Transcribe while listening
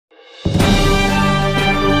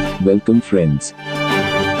Welcome friends.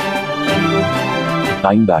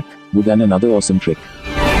 I'm back with another awesome trick.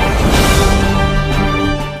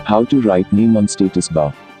 How to write name on status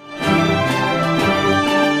bar.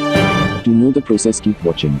 To know the process, keep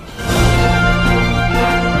watching.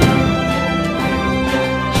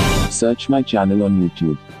 Search my channel on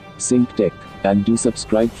YouTube, SyncTech, and do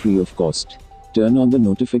subscribe free of cost. Turn on the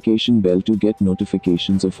notification bell to get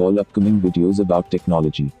notifications of all upcoming videos about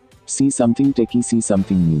technology. See something techy, see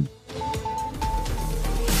something new.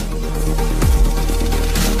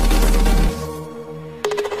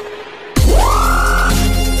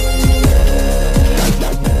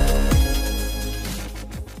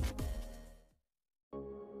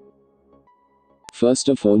 First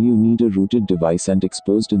of all, you need a rooted device and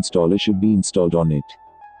Xposed installer should be installed on it.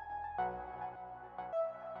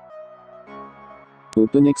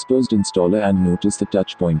 Open Xposed installer and notice the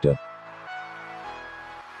touch pointer.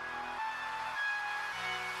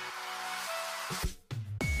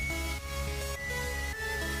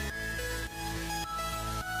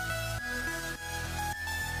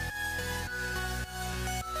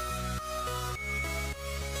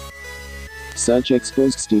 Search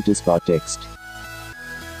Xposed status bar text.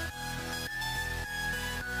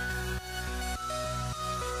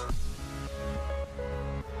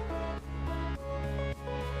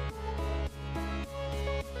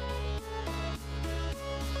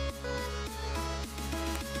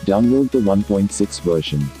 Download the 1.6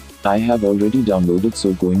 version. I have already downloaded,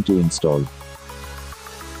 so going to install.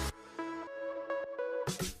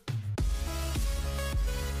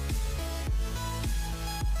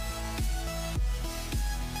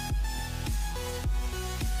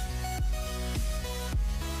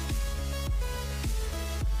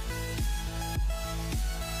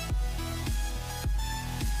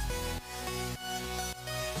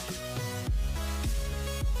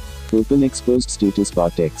 Open Xposed status bar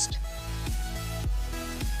text.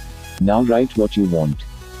 Now write what you want.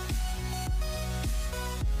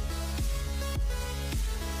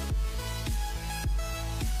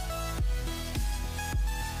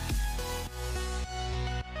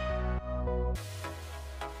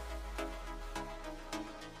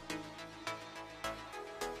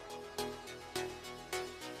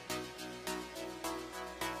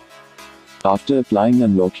 After applying,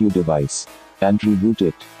 unlock your device and reboot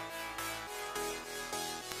it.